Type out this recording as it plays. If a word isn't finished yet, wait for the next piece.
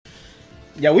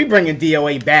Yeah, we bringing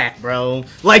DOA back, bro.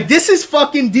 Like, this is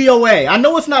fucking DOA. I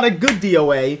know it's not a good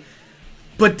DOA,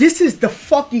 but this is the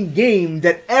fucking game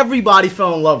that everybody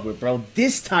fell in love with, bro.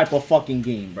 This type of fucking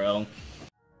game, bro.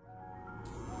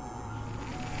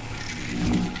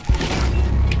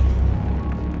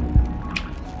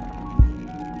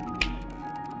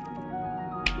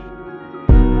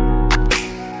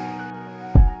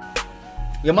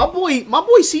 Yeah, my boy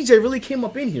CJ really came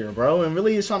up in here, bro, and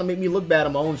really is trying to make me look bad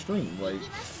on my own stream. Like,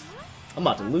 I'm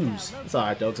about to lose. It's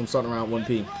alright, though, because I'm starting around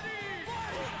 1P.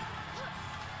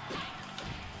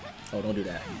 Oh, don't do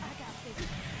that.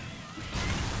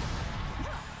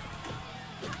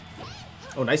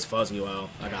 Oh, nice fuzzy. Wow,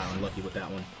 I got unlucky with that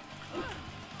one.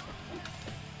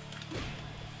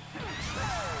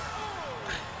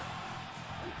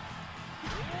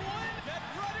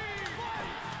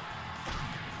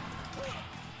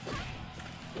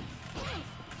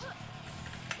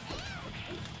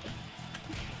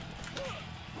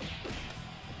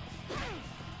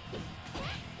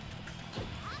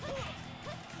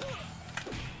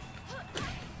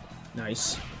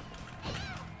 Nice.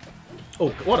 Oh,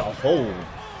 what a hole.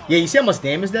 Yeah, you see how much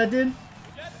damage that did?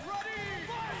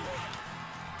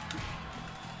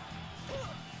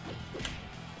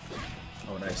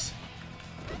 Oh, nice.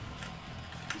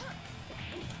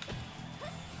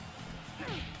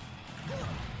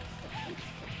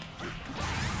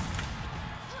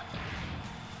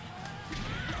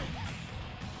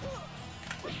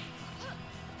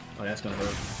 Oh, that's gonna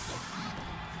hurt.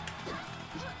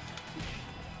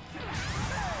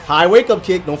 High wake up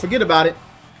kick, don't forget about it.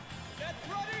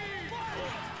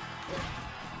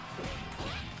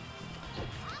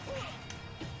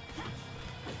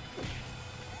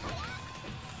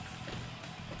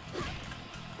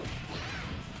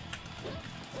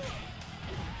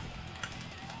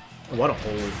 What a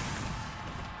hole.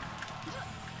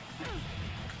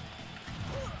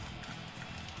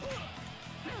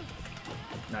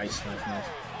 Nice, nice, nice.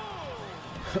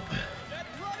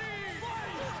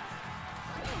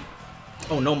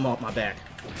 Oh no, my back.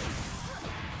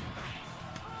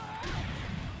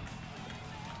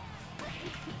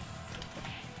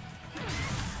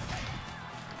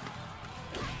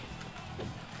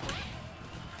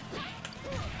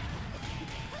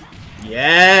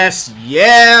 Yes,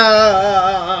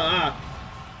 yeah.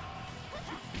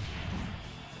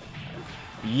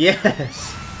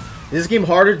 Yes. This game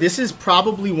harder. This is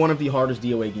probably one of the hardest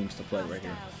DOA games to play right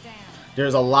here.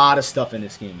 There's a lot of stuff in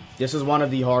this game. This is one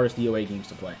of the hardest DOA games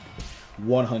to play.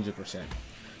 100%.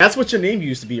 That's what your name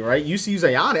used to be, right? You used to use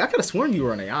Ayane. I could have sworn you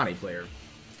were an Ayane player.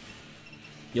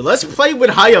 Yo, let's play with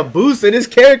Hayabusa. This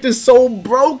character's so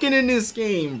broken in this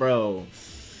game, bro.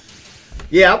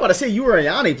 Yeah, I'm about to say you were an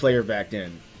Ayane player back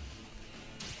then.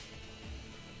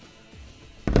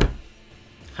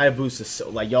 Hayabusa, so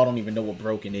like y'all don't even know what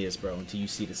broken is, bro, until you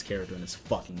see this character in this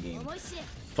fucking game.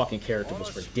 Fucking character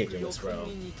was ridiculous, bro.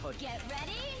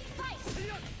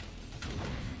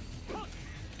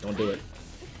 Don't do it.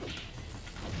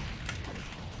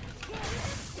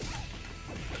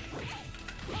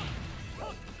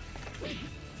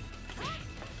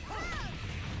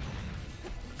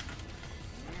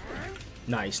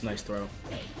 Nice, nice throw.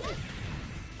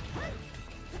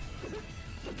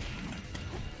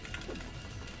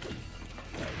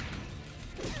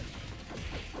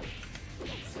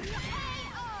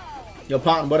 Yo,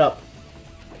 Pont, what up?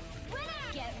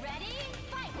 Get ready,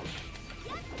 fight.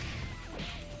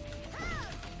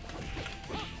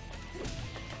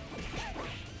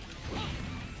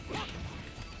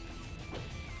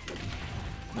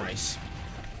 Nice.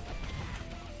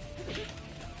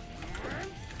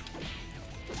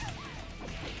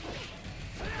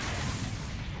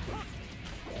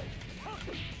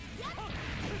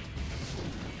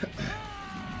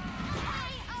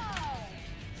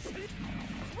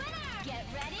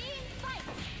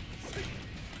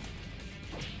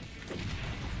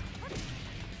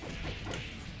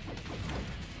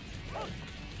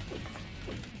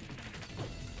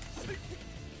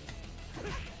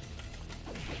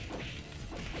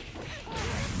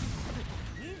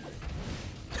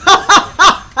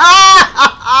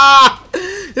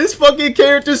 This fucking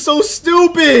character's so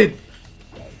stupid.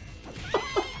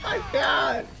 Oh my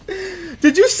god.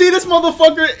 Did you see this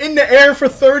motherfucker in the air for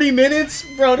 30 minutes?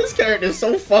 Bro, this character's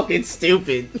so fucking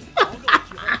stupid. Oh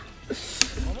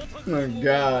my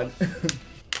god.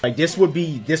 Like this would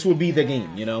be the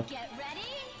game, you know?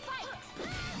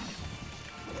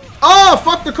 Oh,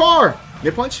 fuck the car.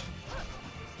 Mid punch.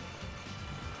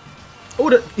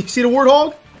 Oh, you see the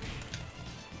warthog?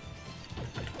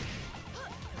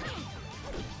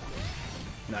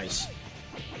 Nice.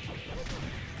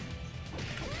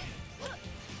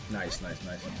 Nice, nice,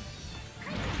 nice.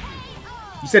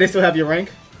 You said they still have your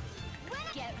rank?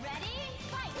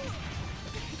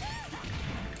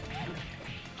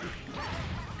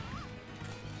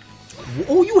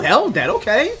 Oh, you held that.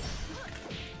 Okay.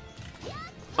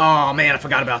 Oh, man, I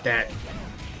forgot about that.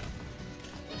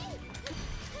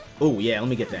 Oh, yeah, let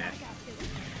me get that.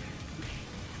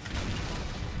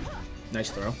 Nice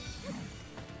throw.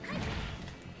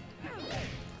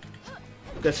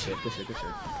 Good shit, good shit, good shit.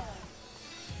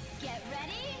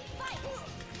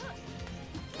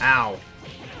 Ow.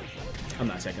 I'm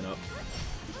not checking up.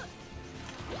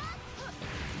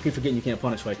 Keep forgetting you can't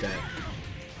punish like that.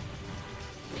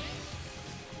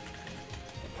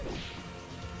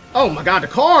 Oh my god, the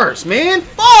cars, man!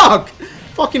 Fuck!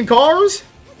 Fucking cars!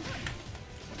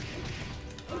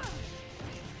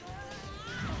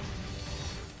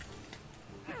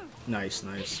 Nice,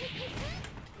 nice.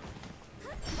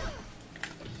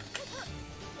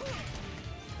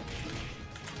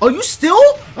 Oh, you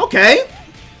still? Okay.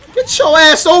 Get your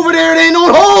ass over there then.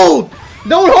 Don't hold.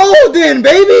 Don't hold then,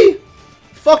 baby.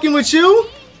 Fucking with you?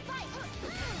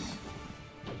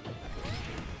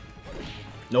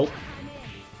 Nope.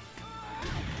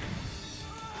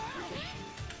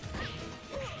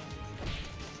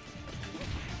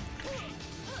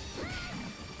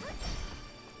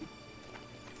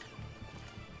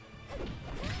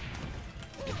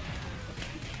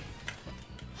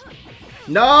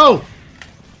 No!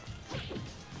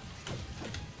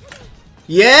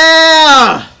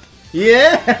 Yeah!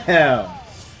 Yeah!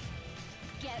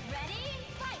 Get ready,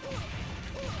 fight.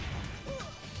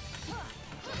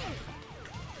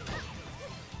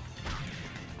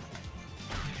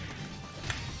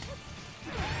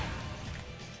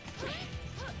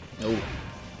 Oh.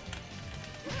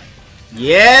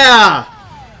 Yeah!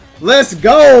 Let's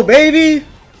go, baby!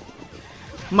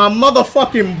 My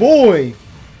motherfucking boy!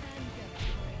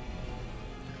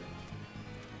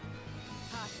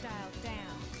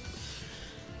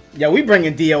 Yeah, we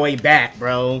bringing DOA back,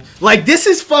 bro. Like, this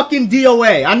is fucking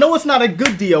DOA. I know it's not a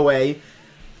good DOA,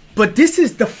 but this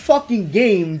is the fucking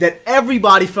game that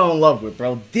everybody fell in love with,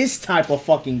 bro. This type of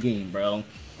fucking game, bro.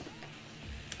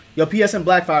 Yo, PSN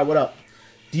Blackfire, what up?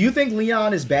 Do you think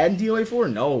Leon is bad in DOA 4?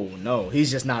 No, no.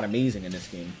 He's just not amazing in this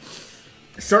game.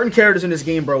 Certain characters in this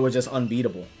game, bro, were just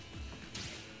unbeatable.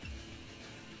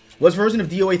 What version of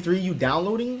DOA 3 you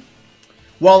downloading?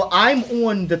 Well, I'm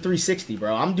on the 360,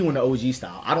 bro. I'm doing the OG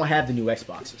style. I don't have the new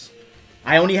Xboxes.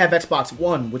 I only have Xbox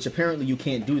One, which apparently you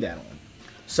can't do that on.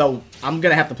 So, I'm going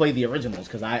to have to play the originals,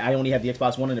 because I only have the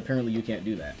Xbox One, and apparently you can't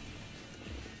do that.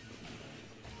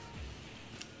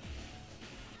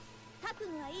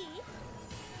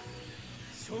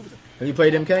 Have you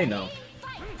played MK? No.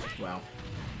 Wow.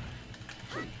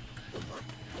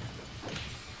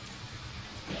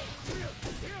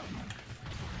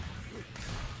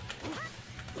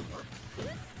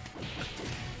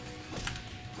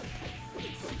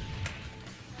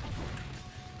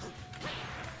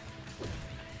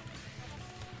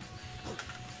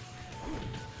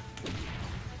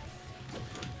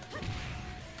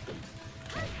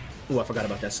 Ooh, I forgot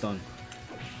about that stun.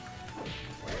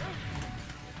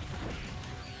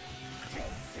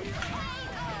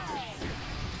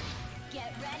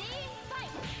 Get ready, fight.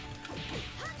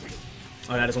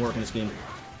 Oh, that doesn't work in this game.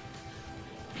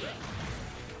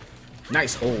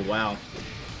 Nice hold, wow.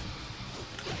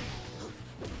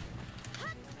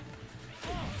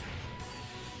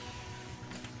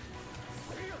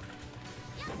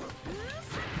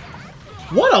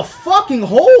 What a fucking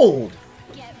hold!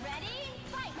 Get ready,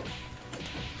 fight.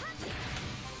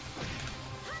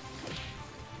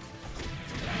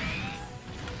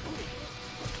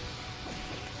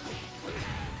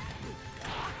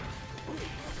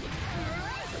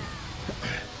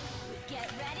 Get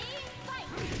ready, fight.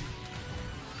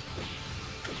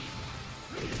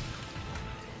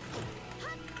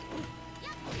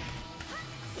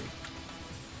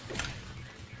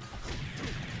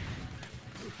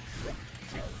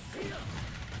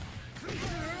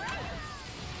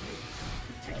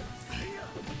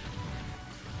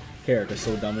 Character's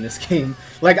so dumb in this game.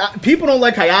 Like, people don't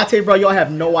like Hayate, bro. Y'all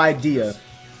have no idea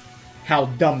how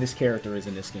dumb this character is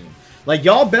in this game. Like,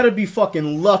 y'all better be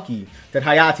fucking lucky that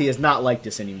Hayate is not like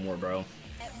this anymore, bro.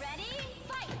 Get ready,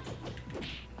 fight.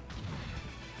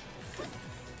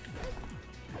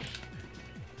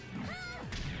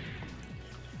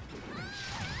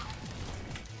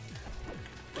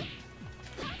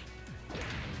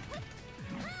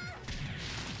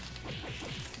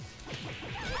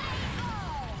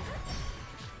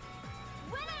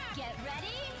 Get ready,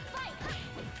 fight.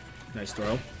 Nice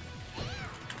throw.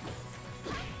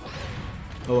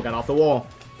 Oh, got off the wall.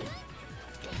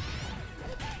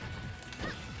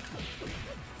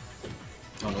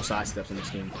 Oh, no side steps in this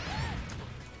game.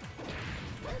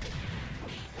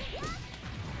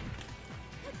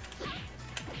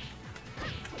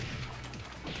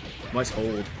 Nice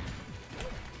hold.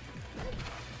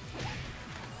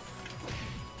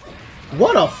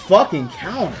 What a fucking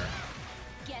counter.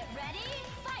 Get ready,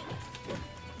 fight.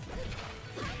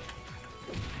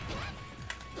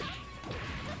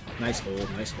 Nice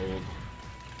hold, nice hold.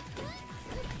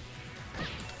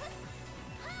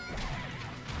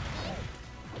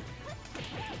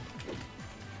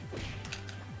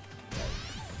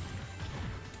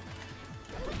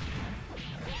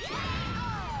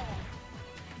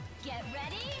 Get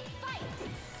ready, fight.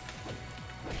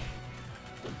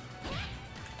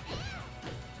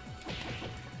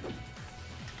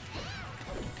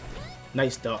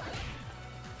 Nice duck.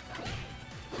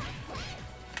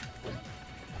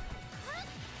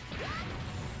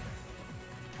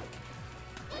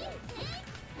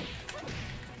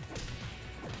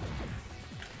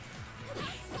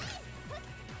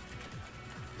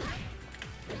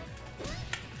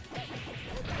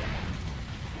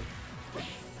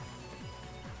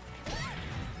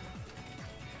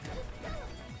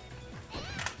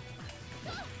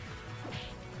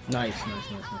 Nice,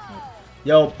 nice, nice, nice.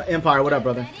 Yo, Empire, what up,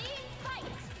 brother? Ready, fight.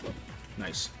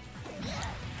 Nice.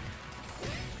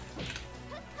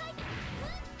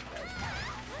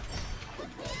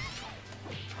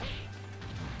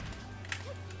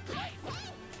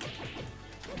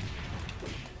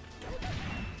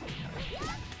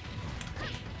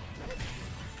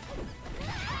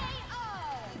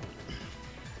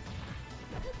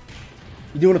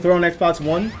 You doing a throw on Xbox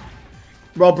One?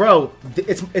 Bro,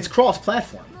 it's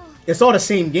cross-platform. It's all the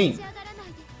same game.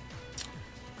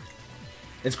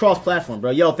 It's cross-platform, bro.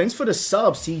 Yo, thanks for the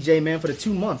subs, TJ, man, for the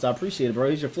 2 months. I appreciate it, bro.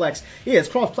 Here's your flex. Yeah, it's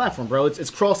cross-platform, bro.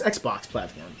 It's cross-Xbox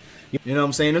platform. You know what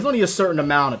I'm saying? There's only a certain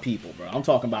amount of people, bro. I'm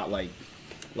talking about, like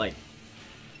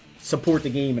support the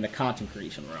game in the content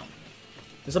creation realm.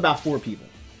 It's about 4 people.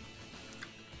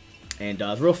 And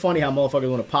it's real funny how motherfuckers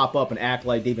want to pop up and act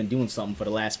like they've been doing something for the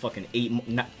last fucking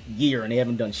year and they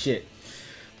haven't done shit.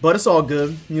 But it's all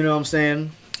good. You know what I'm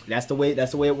saying? That's the way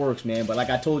it works, man. But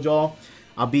like I told y'all,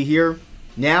 I'll be here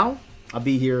now. I'll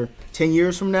be here 10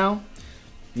 years from now.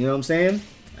 You know what I'm saying?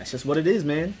 That's just what it is,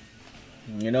 man.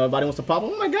 You know, everybody wants to pop up.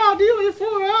 Oh my God, DOA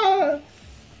 4.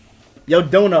 Yo,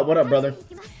 Donut, what up, brother?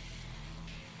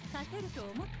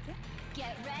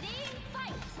 Get ready,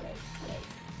 fight.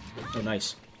 Oh,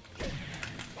 nice.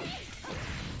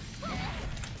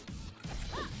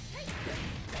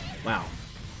 Wow.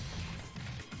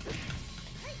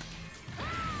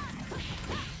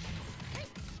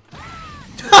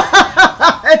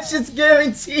 That shit's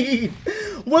guaranteed.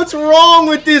 What's wrong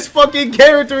with this fucking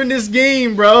character in this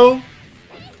game, bro?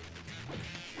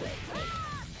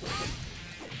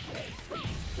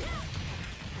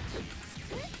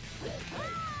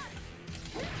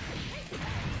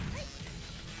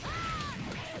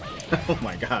 Oh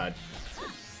my God.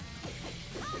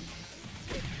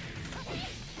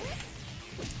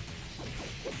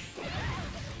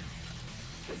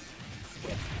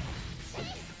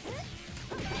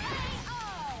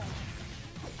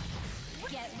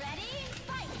 Get ready,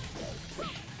 fight.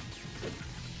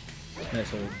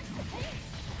 Nice hold.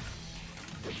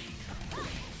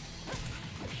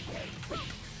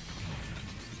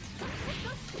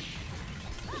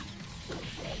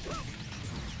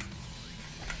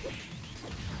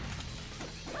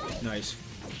 Nice.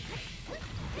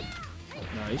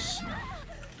 Nice.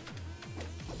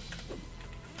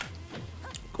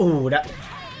 Oh,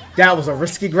 that was a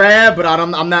risky grab, but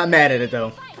I'm not mad at it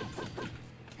though.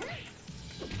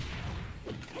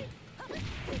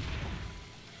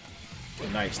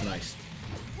 Nice, nice.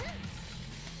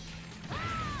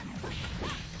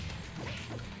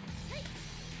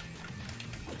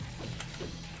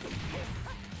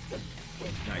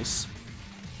 Nice.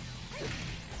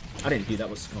 I didn't do that.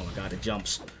 Was, oh my God, it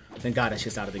jumps. Thank God that's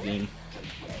just out of the game.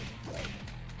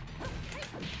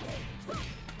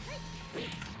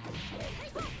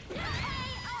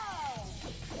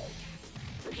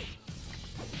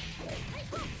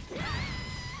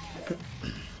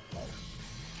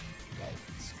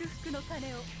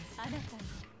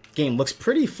 Game looks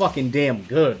pretty fucking damn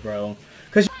good, bro.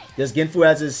 Cause does Genfu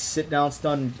has his sit down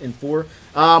stun in 4?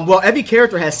 Well, every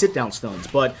character has sit down stuns,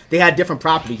 but they had different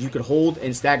properties. You could hold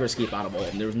and stagger escape out of all of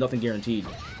them. There was nothing guaranteed.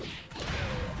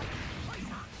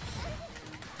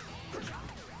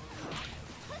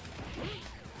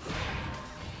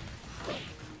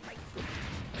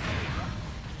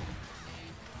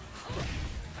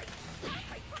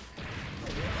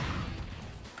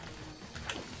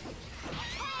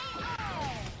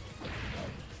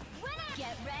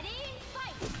 Get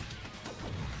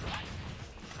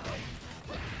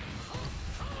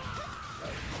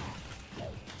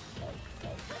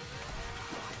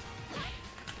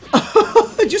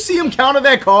Did you see him counter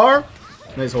that car?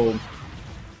 Nice hold.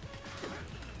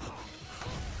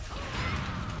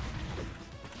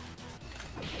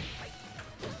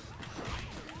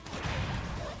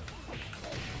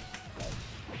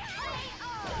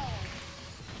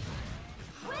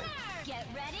 Get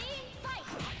ready, fight!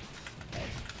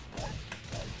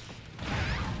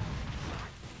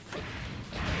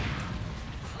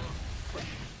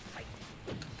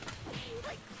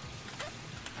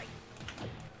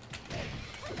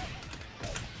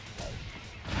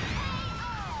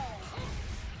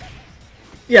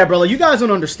 Yeah, bro, like, you guys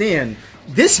don't understand.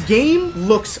 This game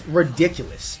looks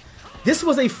ridiculous. This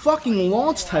was a fucking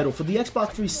launch title for the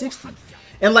Xbox 360.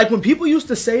 And, like, when people used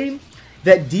to say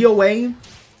that DOA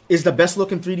is the best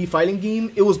looking 3D fighting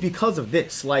game, it was because of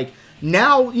this. Like,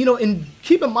 now, you know, and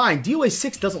keep in mind, DOA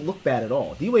 6 doesn't look bad at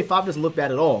all. DOA 5 doesn't look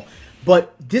bad at all.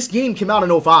 But this game came out in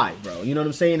 05, bro. You know what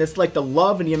I'm saying? It's like the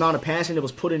love and the amount of passion that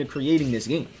was put into creating this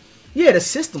game. Yeah, the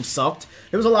system sucked.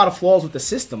 There was a lot of flaws with the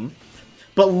system.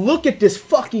 But look at this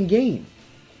fucking game.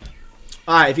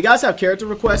 Alright, if you guys have character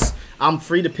requests, I'm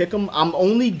free to pick them. I'm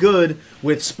only good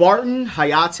with Spartan,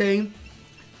 Hayate,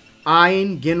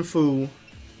 Ain, Genfu,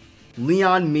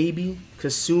 Leon maybe,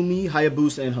 Kasumi,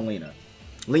 Hayabusa, and Helena.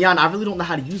 Leon, I really don't know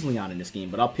how to use Leon in this game,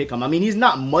 but I'll pick him. I mean, he's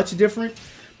not much different,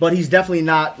 but he's definitely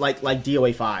not like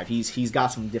DOA 5. He's got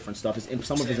some different stuff.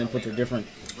 Some of his inputs are different.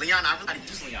 Leon, I really know how to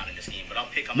use Leon in this game, but I'll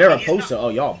pick him. Mariposa, oh,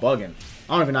 y'all bugging.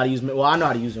 I don't even know how to use him. Well, I know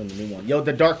how to use him in the new one. Yo,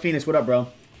 the Dark Phoenix, what up, bro?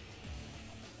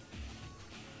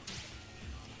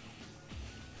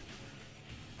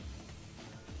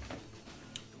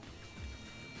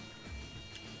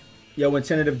 Yo,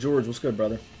 Intentative George, what's good,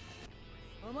 brother?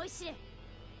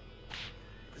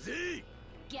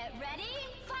 Get ready,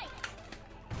 fight!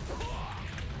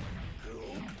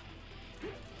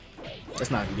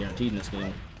 That's not guaranteed in this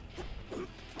game.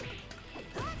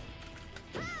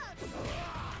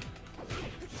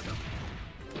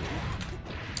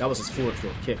 That was his forward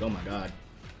field kick. Oh my god.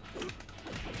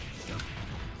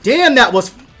 Damn, that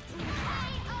was...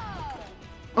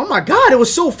 Oh my god, it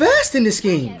was so fast in this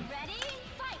game.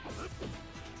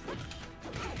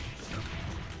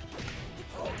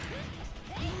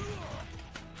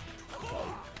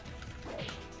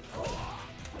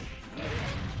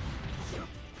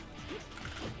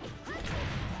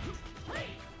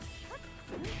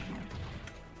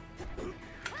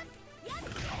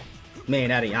 Man,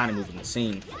 that Ayane move was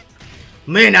insane.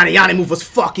 Man, that Ayane move was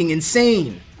fucking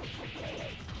insane.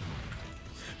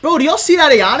 Bro, do y'all see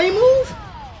that Ayane move?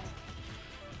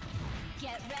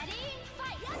 Get ready,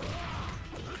 fight!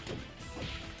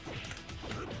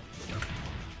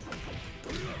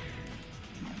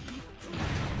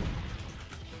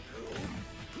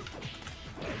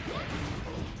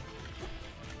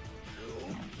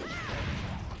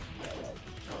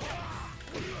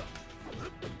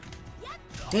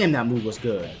 Damn, that move was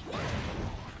good.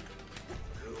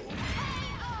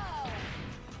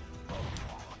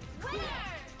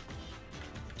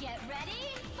 Get ready,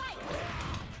 fight!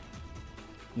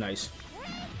 Nice.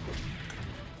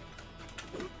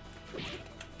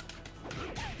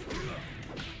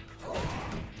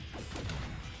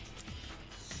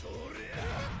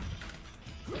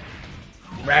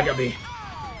 Ragaby.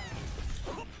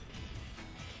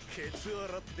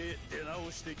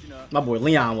 My boy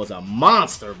Leon was a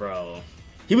monster, bro.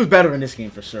 He was better in this game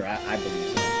for sure. I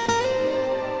believe so.